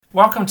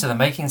Welcome to the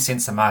Making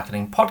Sense of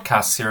Marketing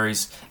podcast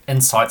series,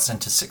 Insights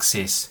into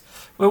Success,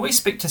 where we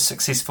speak to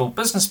successful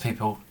business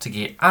people to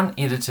get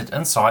unedited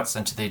insights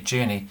into their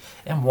journey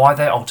and why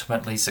they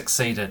ultimately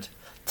succeeded.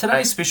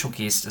 Today's special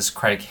guest is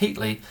Craig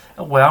Heatley,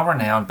 a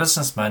well-renowned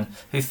businessman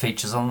who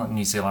features on the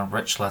New Zealand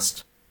Rich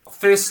List.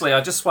 Firstly,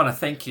 I just want to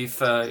thank you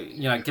for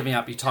giving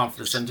up your time for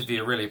this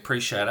interview. I really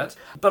appreciate it.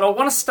 But I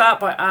want to start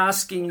by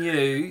asking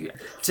you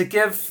to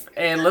give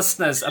our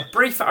listeners a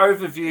brief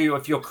overview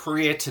of your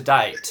career to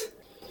date.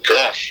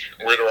 Gosh,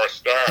 where do I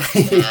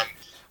start?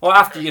 Well,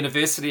 after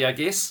university, I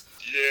guess.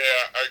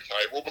 Yeah,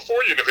 okay. Well,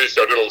 before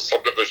university, I did a little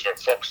subdivision at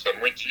Foxton,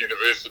 went to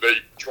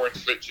university, joined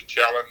Fletcher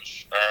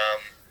Challenge,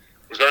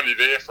 was only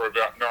there for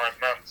about 9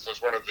 months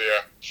as one of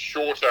their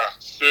shorter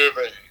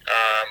serving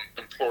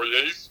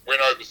employees,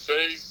 went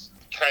overseas,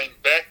 came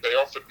back. They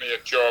offered me a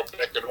job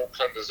back in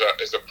Auckland as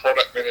a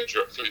product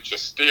manager at Fletcher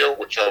Steel,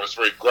 which I was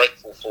very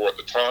grateful for at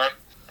the time.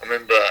 I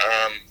remember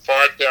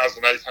 $5,800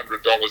 in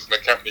the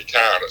company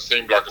car, and it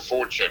seemed like a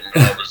fortune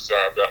when I was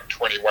about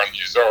 20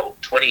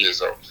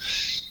 years old.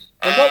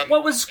 And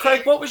what was,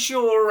 Craig, what was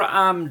your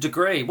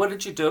degree? What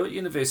did you do at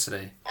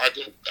university? I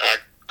did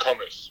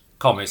commerce.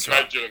 Commerce,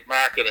 right. Majored in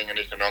marketing and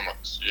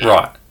economics.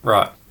 Yeah.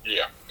 Right.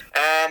 Yeah.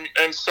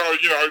 And so,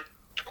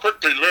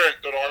 quickly learnt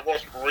that I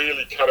wasn't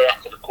really cut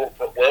out for the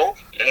corporate world,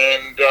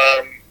 and,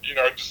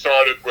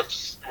 decided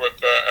with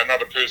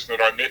another person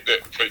that I met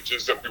at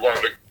Fletcher's that we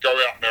wanted to go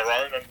out on our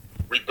own, and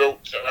we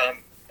built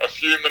a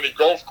few mini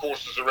golf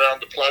courses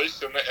around the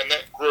place, and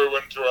that grew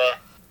into a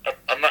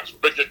much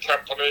bigger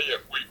company.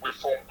 We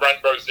formed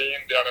Rainbow's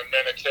End down in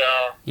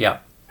Manukau,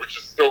 which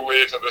is still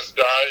there to this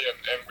day,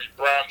 and we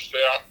branched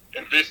out,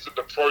 invested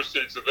the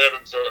proceeds of that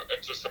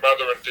into some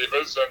other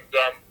endeavours, and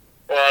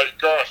by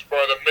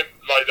the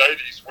mid-late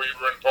 80s we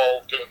were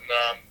involved in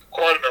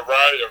quite an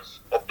array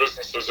of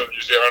businesses in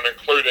New Zealand,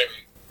 including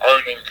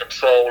owning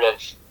control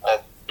of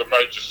the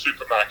major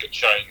supermarket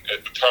chain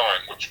at the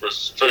time, which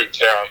was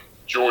Foodtown,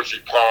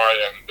 Georgie Pie,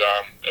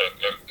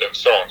 and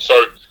so on. So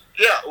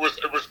yeah, it was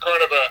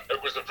kind of a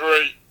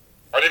very,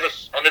 I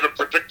never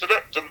predicted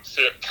it, didn't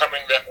see it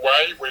coming that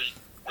way.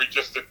 We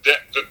just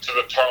adapted to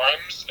the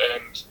times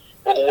and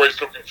were always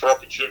looking for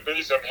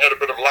opportunities and had a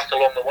bit of luck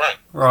along the way.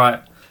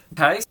 Right.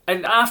 Okay.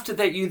 And after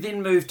that, you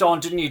then moved on,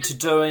 didn't you, to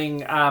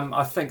doing,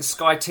 I think,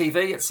 Sky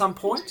TV at some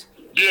point?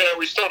 Yeah,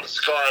 we started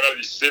Sky in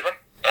 87.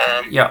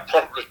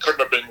 Probably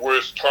couldn't have been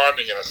worse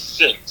timing in a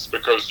sense,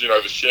 because,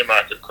 the share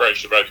market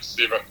crash of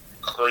 87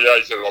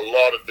 created a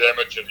lot of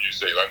damage in New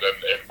Zealand,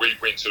 and we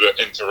went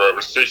into a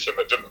recession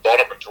that didn't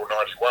bottom until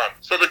 91.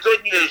 So the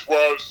good news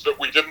was that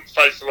we didn't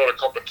face a lot of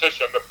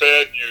competition. The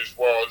bad news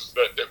was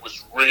that it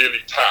was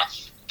really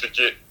tough to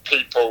get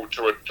people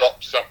to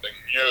adopt something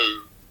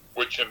new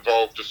which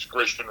involved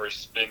discretionary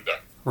spending.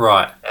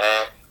 Right.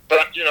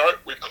 But,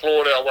 we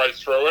clawed our way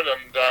through it,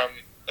 and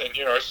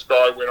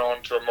Sky went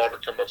on to a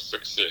modicum of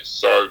success.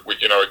 So,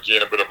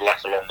 again, a bit of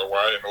luck along the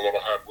way and a lot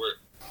of hard work.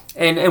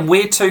 And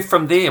where to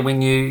from there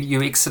when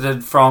you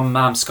exited from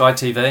Sky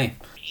TV?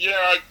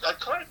 Yeah, I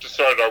kind of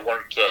decided I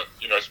wanted to,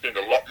 spend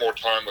a lot more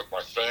time with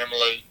my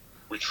family.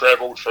 We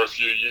travelled for a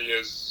few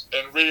years,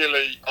 and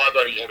really, I've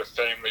only had a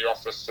family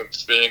office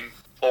since then.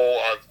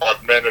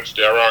 I've managed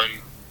our own,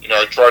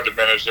 tried to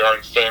manage our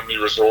own family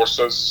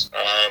resources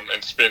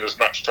and spend as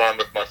much time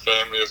with my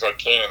family as I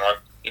can.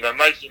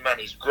 Making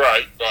money's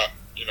great, but,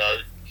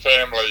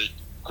 family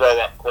grow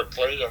up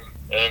quickly,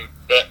 and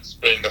that's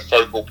been the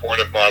focal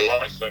point of my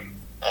life. And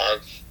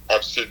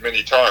I've said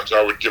many times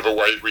I would give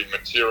away every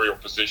material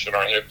possession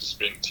I have to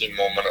spend 10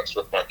 more minutes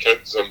with my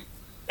kids, and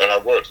I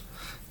would.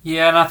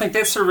 Yeah, and I think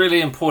that's a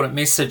really important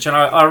message. And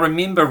I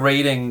remember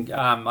reading,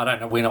 I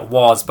don't know when it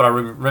was, but I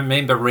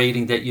remember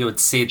reading that you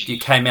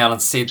came out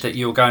and said that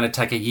you were going to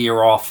take a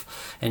year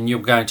off and you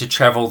were going to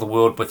travel the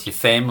world with your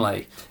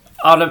family.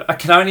 I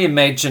can only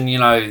imagine,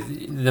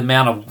 the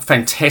amount of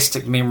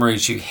fantastic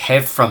memories you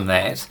have from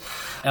that.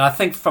 And I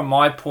think from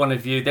my point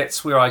of view,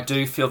 that's where I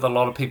do feel that a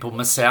lot of people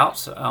miss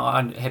out.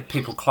 I have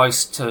people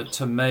close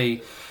to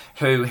me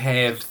who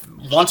have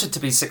wanted to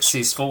be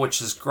successful,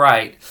 which is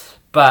great,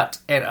 but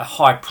at a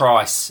high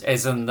price,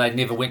 as in they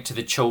never went to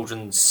the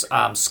children's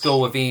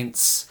school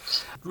events,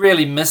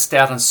 really missed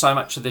out on so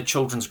much of their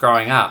children's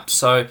growing up.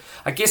 So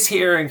I guess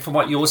hearing from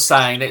what you're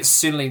saying, that's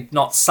certainly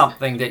not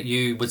something that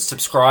you would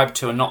subscribe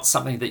to and not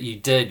something that you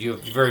did.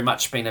 You've very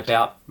much been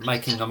about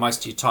making the most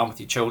of your time with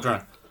your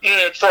children.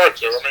 Yeah, tried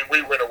to. I mean,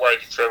 we went away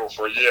to travel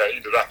for a year,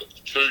 ended up with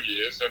 2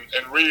 years, and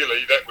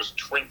really that was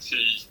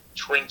 20,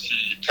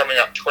 coming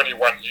up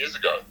 21 years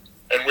ago.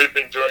 And we've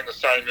been doing the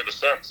same ever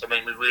since. I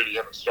mean, we really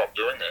haven't stopped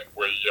doing that.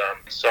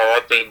 So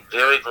I've been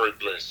very, very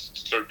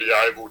blessed to be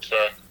able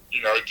to,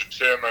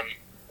 determine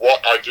what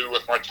I do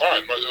with my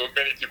time.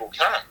 Many people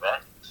can't,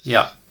 right?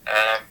 Yeah.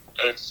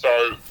 And so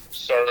I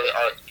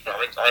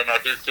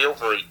do feel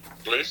very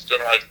blessed,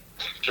 and I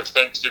give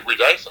thanks every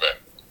day for that.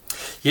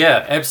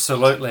 Yeah,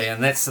 absolutely.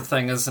 And that's the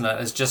thing, isn't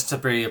it? Is just to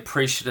be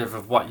appreciative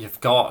of what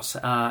you've got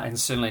and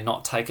certainly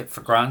not take it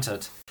for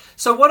granted.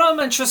 So what I'm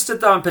interested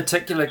though in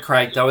particular,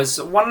 Craig, though,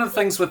 is one of the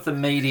things with the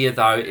media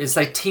though is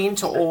they tend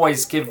to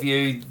always give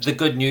you the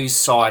good news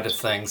side of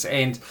things,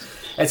 and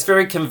it's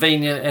very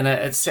convenient and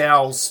it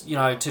sells,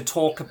 to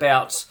talk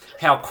about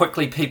how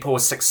quickly people are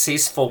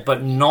successful,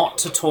 but not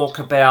to talk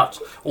about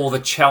all the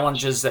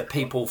challenges that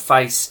people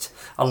faced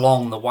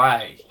along the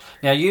way.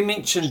 Now, you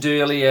mentioned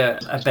earlier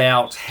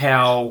about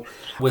how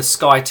with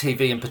Sky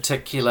TV in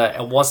particular,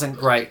 it wasn't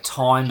great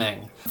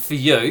timing for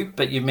you,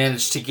 but you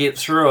managed to get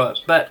through it.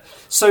 But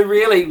so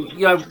really,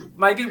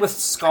 maybe with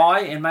Sky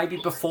and maybe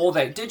before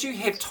that, did you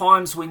have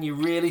times when you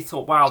really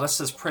thought, wow,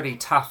 this is pretty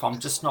tough. I'm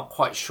just not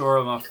quite sure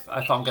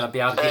if I'm going to be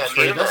able to get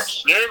through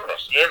this?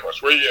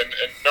 Numerous. We, in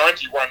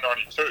 91,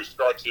 92,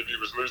 Sky TV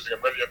was losing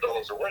 $1 million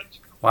a week.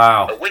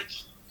 Wow. A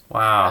week.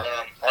 Wow.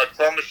 I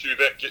promise you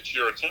that gets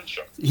your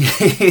attention. Yeah.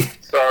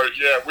 So,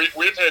 yeah,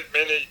 we've had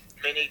many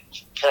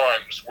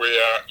times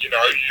where,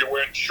 you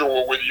weren't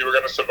sure whether you were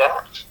going to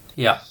survive.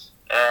 Yeah.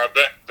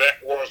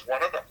 That was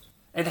one of them.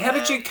 And how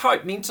did you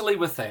cope mentally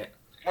with that?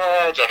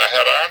 Well, I don't know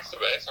how to answer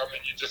that. I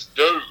mean, you just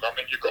do. I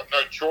mean, you've got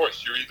no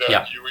choice. You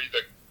either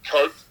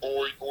cope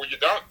or you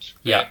don't.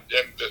 Yeah.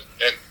 And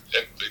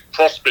the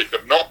prospect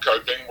of not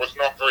coping was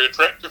not very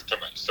attractive to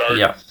me. So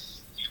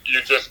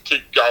you just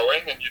keep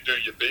going and you do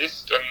your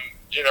best, and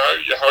you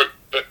hope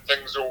that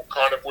things will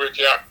kind of work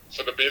out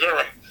for the better.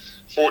 And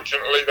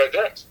fortunately, they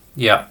did.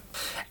 Yeah.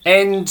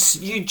 And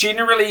you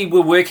generally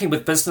were working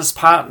with business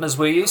partners,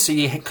 were you? So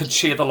you could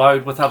share the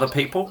load with other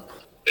people?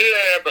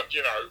 Yeah, but,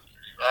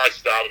 I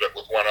started it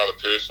with one other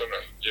person,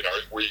 and,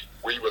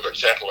 we were the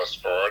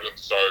catalyst for it. And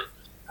so,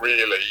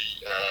 really,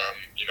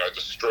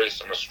 the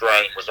stress and the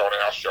strain was on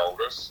our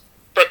shoulders.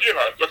 But,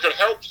 look, it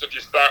helps if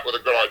you start with a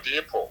good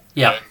idea, Paul.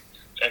 Yeah.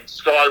 And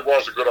Sky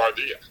was a good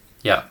idea.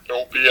 Yeah.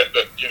 Albeit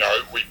that,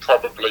 we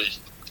probably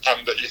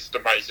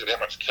underestimated how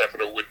much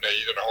capital we'd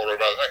need and a whole lot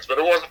of other things, but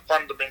it was a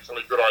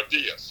fundamentally good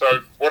idea.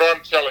 So what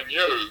I'm telling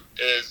you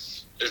is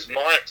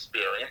my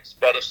experience,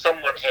 but if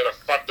someone had a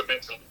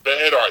fundamentally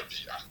bad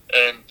idea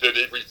and did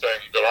everything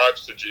that I've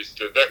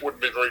suggested, that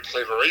wouldn't be very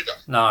clever either.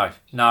 No.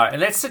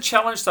 And that's the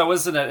challenge though,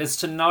 isn't it? Is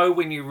to know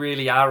when you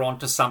really are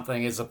onto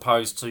something as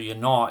opposed to you're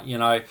not,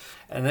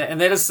 and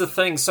that is the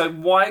thing. So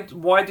why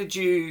did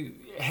you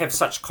have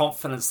such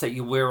confidence that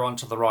you were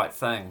onto the right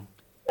thing?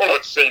 Well,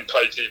 I'd seen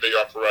pay TV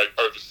operate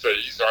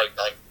overseas. I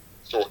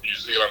thought New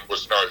Zealand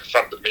was no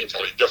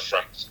fundamentally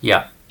different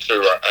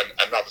to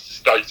another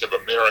state of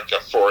America,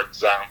 for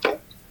example,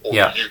 or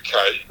the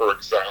UK, for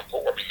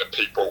example. I mean, the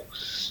people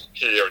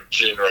here are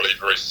generally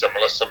very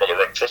similar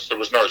interests. There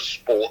was no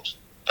sport.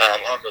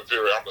 I'm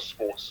a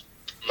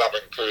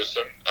sports-loving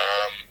person.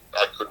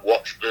 I could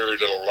watch very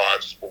little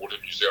live sport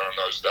in New Zealand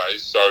in those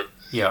days, so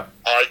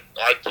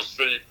I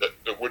perceived that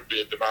there would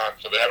be a demand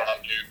for that.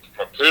 I knew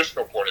from a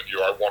personal point of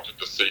view I wanted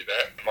to see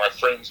that. My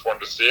friends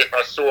wanted to see it, and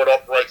I saw it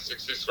operate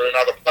successfully in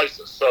other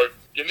places. So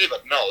you never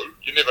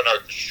know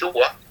for sure,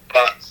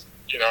 but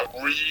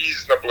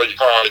reasonably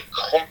high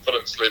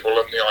confidence level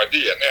in the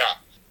idea.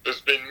 Now,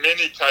 there's been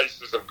many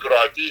cases of good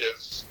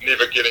ideas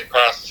never getting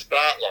past the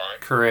start line.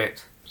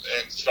 Correct.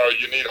 And so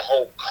you need a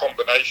whole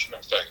combination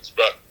of things,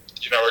 but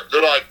a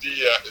good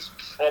idea is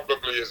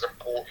probably as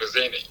important as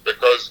any,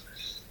 because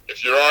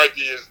if your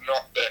idea is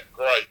not that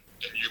great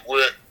and you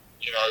work,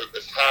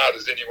 as hard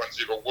as anyone's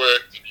ever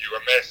worked and you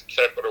amass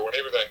capital and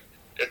everything,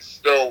 it's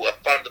still a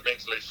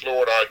fundamentally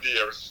flawed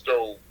idea. It's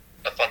still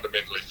a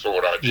fundamentally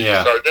flawed idea.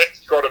 Yeah. So that's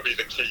got to be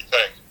the key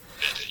thing,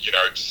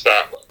 to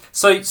start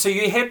with. So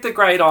you had the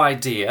great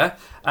idea,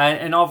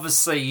 and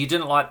obviously you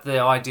didn't like the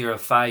idea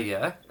of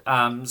failure.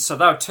 So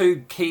there were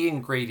two key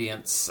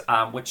ingredients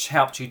which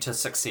helped you to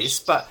success.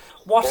 But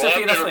what if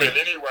anything? I've never met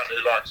anyone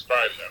who likes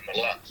failure in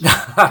my life.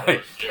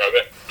 So,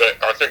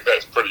 I think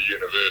that's pretty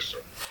universal.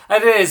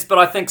 It is, but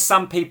I think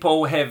some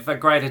people have a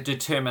greater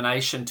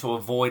determination to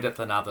avoid it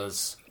than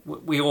others.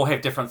 We all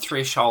have different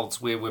thresholds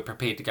where we're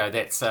prepared to go,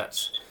 that's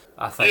it,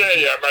 I think.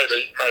 Yeah,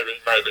 maybe.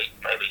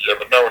 Yeah,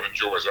 but no one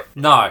enjoys it.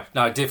 No,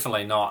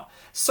 definitely not.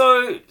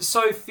 So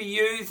for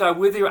you, though,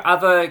 were there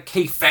other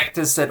key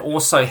factors that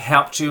also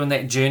helped you in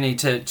that journey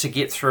to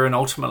get through and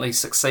ultimately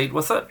succeed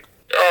with it?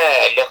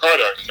 Oh, look, I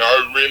don't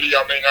know, really.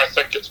 I mean, I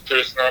think it's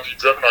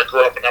personality-driven. I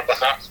grew up in Upper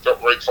Hutt, felt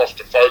very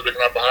claustrophobic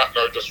in Upper Hutt,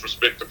 no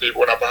disrespect to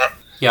people in Upper Hutt.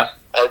 Yeah.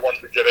 I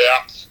wanted to get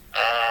out,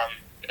 and,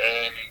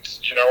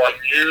 I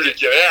knew to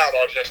get out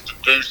I'd have to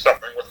do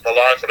something with my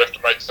life. I'd have to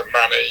make some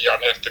money.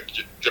 I'd have to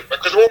get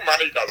because all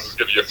money does is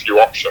give you a few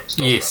options.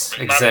 Yes,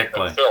 exactly.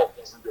 Money itself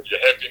doesn't give you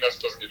happiness,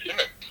 doesn't give you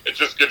anything. It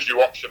just gives you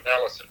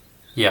optionality.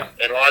 Yeah.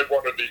 And I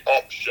wanted the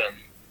option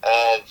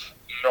of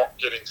not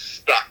getting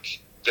stuck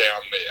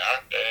down there,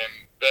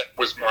 and that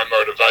was my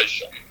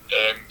motivation.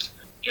 And,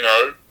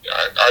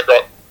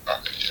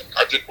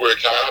 I did work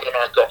hard, and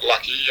I got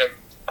lucky, and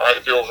I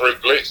feel very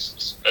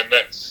blessed. And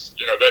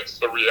that's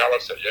the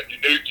reality. And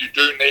you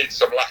do need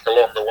some luck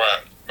along the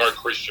way, no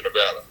question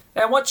about it.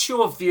 And what's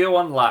your view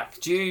on luck?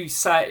 Do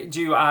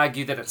you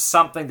argue that it's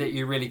something that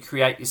you really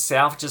create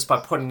yourself just by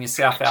putting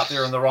yourself out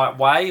there in the right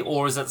way,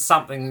 or is it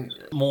something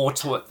more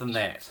to it than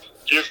that?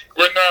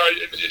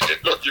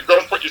 Look, you've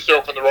got to put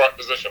yourself in the right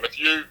position. If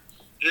you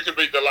could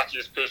be the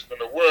luckiest person in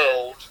the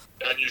world,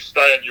 and you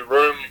stay in your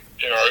room,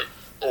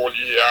 all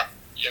year,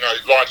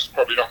 life's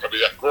probably not going to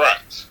be that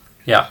great.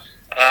 Yeah.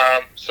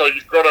 So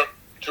you've got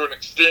to an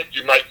extent,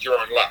 you make your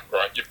own luck,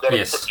 right? You've got to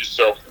put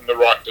yourself in the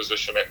right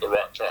position at the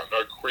right time.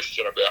 No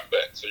question about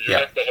that. So you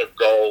have to have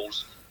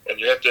goals, and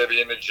you have to have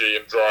energy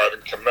and drive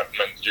and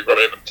commitment. You've got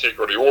to have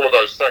integrity, all of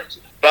those things.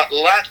 But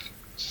luck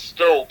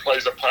still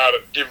plays a part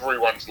in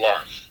everyone's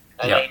life.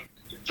 I mean,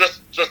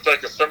 just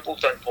take a simple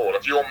thing, Paul.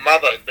 If your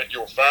mother had met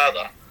your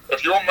father,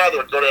 if your mother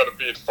had got out of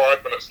bed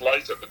 5 minutes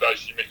later the day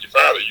she met your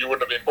father, you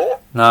wouldn't have been born.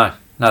 No,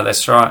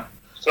 that's right.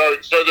 So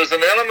there's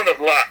an element of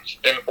luck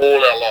in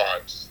all our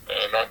lives,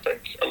 and I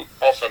think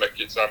often it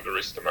gets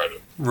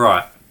underestimated.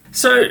 Right.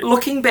 So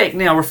looking back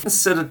now, we're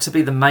considered to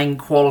be the main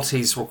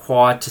qualities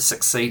required to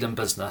succeed in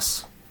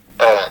business.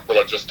 Oh, well,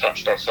 I just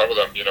touched on some of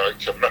them,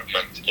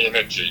 commitment,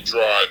 energy,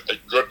 drive,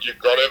 you've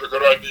got to have a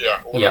good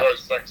idea, all of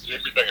those things,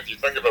 everything. If you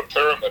think of a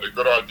pyramid, a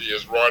good idea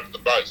is right at the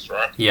base,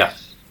 right? Yeah.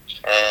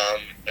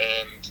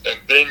 And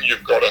then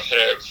you've got to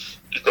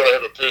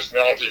have a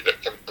personality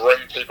that can bring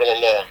people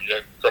along.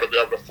 You've got to be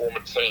able to form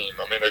a team.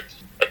 I mean,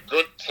 a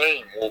good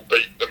team will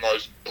beat the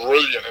most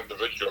brilliant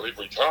individual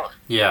every time.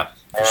 Yeah,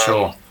 for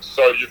sure.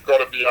 So you've got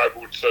to be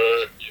able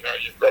to,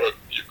 you've got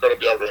to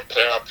be able to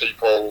empower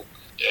people,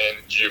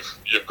 and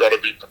you've got to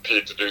be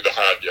prepared to do the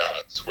hard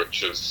yards,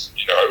 which is,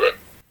 an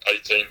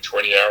 18,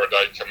 20-hour a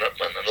day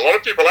commitment. And a lot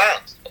of people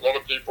aren't. A lot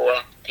of people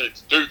aren't prepared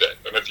to do that.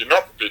 And if you're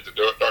not prepared to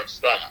do it, don't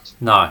start.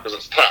 No. Because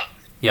it's tough.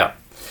 Yeah.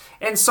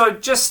 And so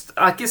just,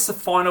 I guess the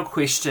final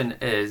question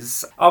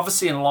is,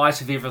 obviously in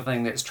light of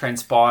everything that's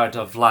transpired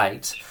of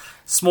late,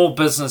 small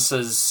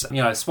businesses,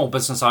 small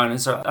business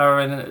owners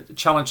are in a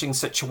challenging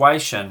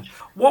situation.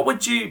 What would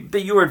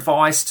be your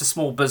advice to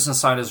small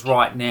business owners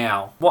right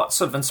now? What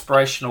sort of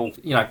inspirational,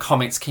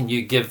 comments can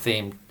you give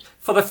them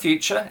for the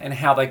future and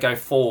how they go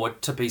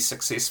forward to be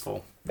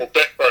successful? Well,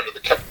 backbone of the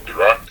company,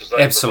 right? Because they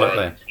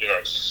Absolutely.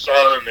 provide,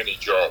 so many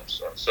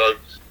jobs. So,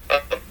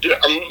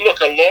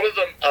 look, a lot of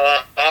them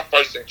are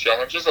facing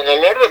challenges, and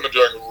a lot of them are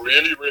doing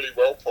really, really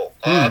well, Paul.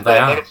 I've got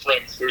a lot of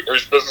friends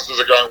whose businesses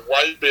are going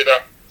way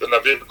better than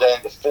they've ever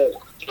gone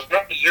before. It's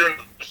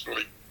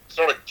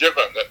not a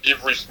given that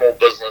every small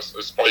business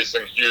is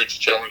facing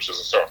huge challenges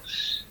and so on.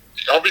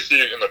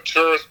 Obviously, in the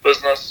tourist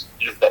business,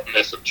 you've got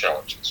massive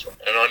challenges, right?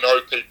 And I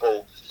know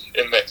people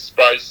in that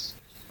space,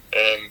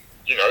 and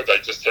they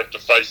just have to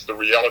face the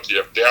reality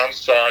of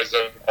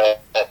downsizing,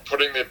 of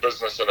putting their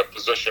business in a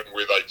position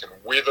where they can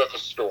weather the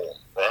storm,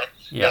 right?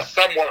 Yeah. Now,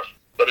 some won't,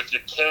 but if you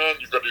can,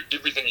 you've got to do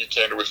everything you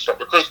can to withstand,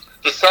 because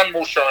the sun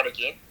will shine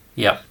again.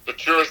 Yeah. The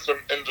tourism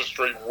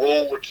industry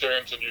will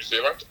return to New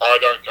Zealand. I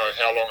don't know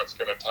how long it's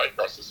going to take.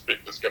 I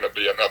suspect it's going to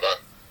be another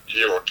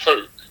year or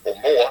two or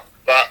more,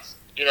 but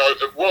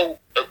it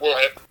will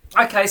happen.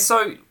 Okay,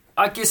 so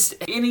I guess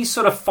any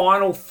sort of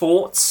final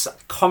thoughts,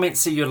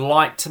 comments that you'd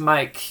like to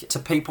make to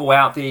people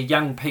out there,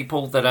 young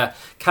people that are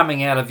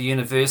coming out of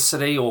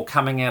university or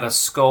coming out of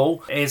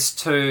school, as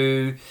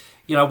to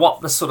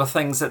what the sort of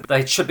things that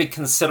they should be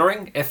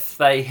considering if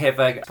they have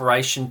an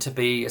aspiration to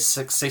be a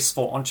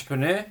successful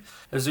entrepreneur?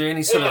 Is there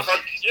any sort of...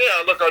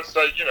 I'd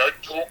say,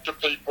 talk to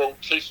people,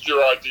 test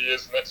your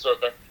ideas and that sort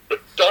of thing,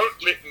 but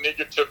don't let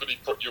negativity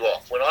put you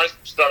off. When I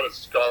started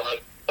Sky,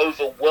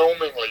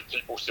 overwhelmingly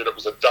people said it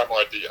was a dumb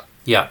idea.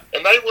 Yeah.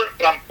 And they weren't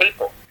dumb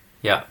people.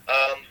 Yeah.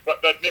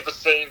 But they'd never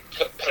seen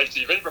pay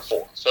TV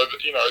before. So,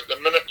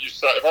 the minute you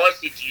say... If I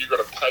said to you, you've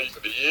got to pay for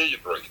the air you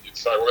breathe, you'd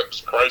say, well, that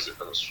was crazy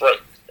because it was free.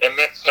 And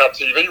that's how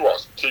TV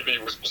was.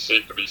 TV was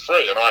perceived to be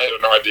free. And I had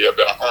an idea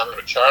about, I'm going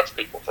to charge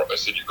people for it. They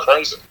said, you're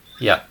crazy.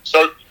 Yeah.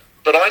 So,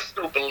 but I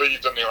still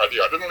believed in the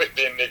idea. I didn't let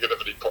their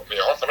negativity put me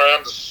off. And I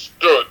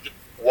understood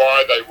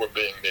why they were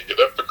being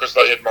negative, because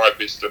they had my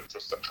best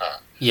interest at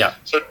heart. Yeah.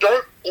 So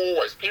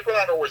people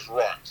aren't always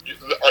right.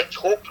 I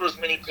talk to as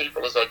many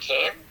people as I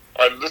can.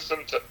 I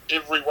listen to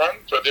everyone.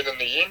 But then in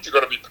the end, you've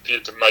got to be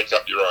prepared to make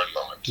up your own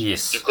mind.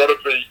 Yes. You've got to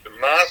be the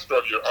master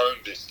of your own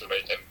destiny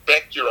and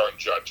back your own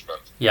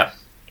judgment. Yeah.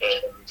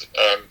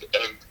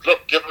 And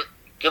look, give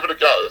it a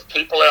go. If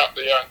people out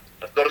there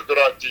have got a good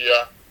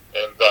idea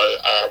and they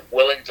are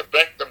willing to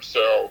back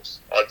themselves,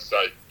 I'd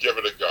say give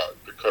it a go,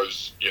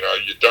 because you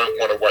don't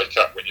want to wake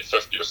up when you're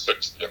 50 or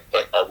 60 and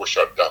think, I wish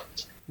I'd done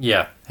it.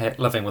 Yeah,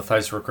 living with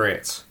those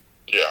regrets.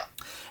 Yeah.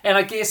 And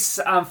I guess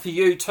for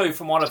you too,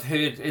 from what I've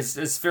heard,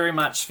 is very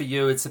much for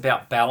you, it's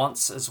about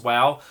balance as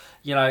well.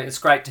 It's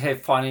great to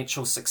have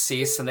financial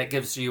success and that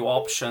gives you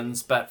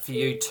options, but for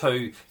you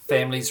too,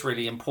 family's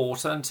really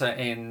important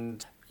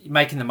and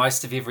making the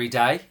most of every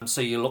day so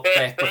you look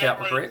back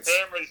without regrets.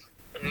 Families,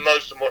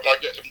 most of them,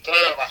 like if you take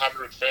out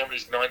 100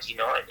 families,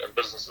 99 and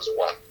businesses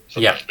 1. So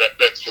yeah.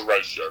 That's the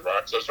ratio,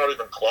 right? So it's not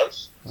even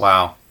close.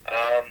 Wow.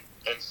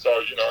 And so,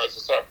 as I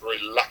say, I'm very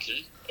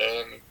lucky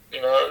and,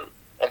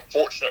 I'm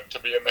fortunate to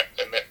be in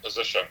that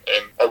position.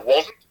 And I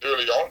wasn't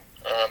early on.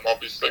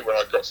 Obviously, when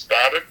I got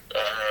started,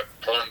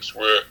 times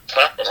were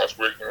tough and I was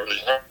working really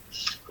hard.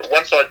 But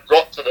once I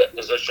got to that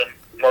position,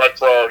 my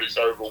priorities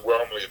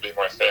overwhelmingly would be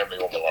my family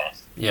or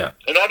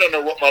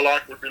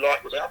life would be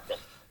like without them.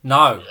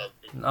 No.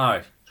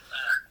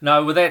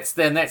 Well, that's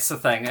the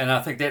thing, and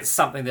I think that's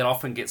something that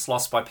often gets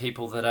lost by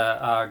people that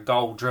are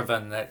goal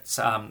driven. That's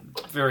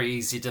very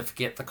easy to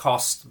forget the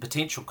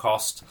potential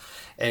cost,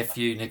 if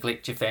you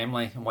neglect your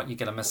family and what you're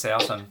going to miss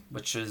out on,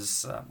 which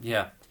is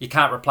you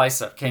can't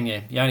replace it, can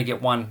you? You only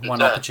get one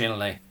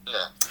opportunity.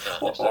 Yeah.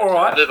 All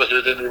right. I've never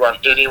heard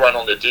anyone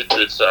on their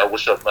deathbed say, "I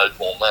wish I'd made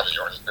more money"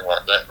 or anything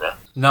like that, right?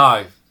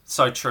 No,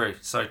 so true.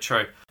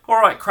 All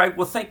right, Craig.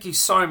 Well, thank you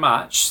so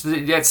much.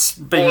 That's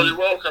been. Well, you're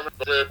welcome. I'm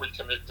glad we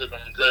connected,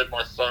 and I'm glad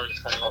my phone's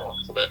hung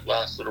on for that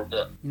last little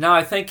bit.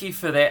 No, thank you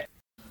for that.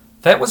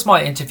 That was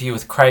my interview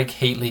with Craig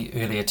Heatley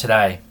earlier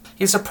today.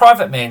 He's a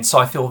private man, so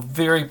I feel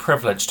very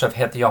privileged to have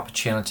had the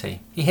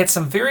opportunity. He had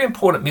some very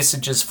important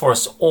messages for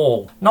us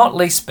all, not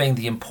least being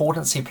the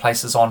importance he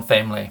places on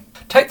family.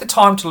 Take the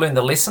time to learn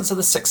the lessons of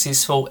the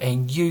successful,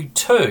 and you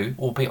too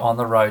will be on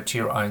the road to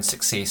your own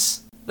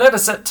success. That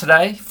is it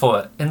today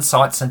for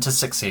Insights into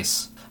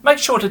Success. Make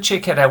sure to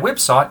check out our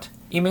website,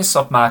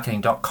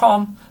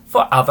 mssoftmarketing.com,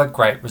 for other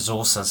great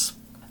resources.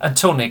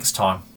 Until next time.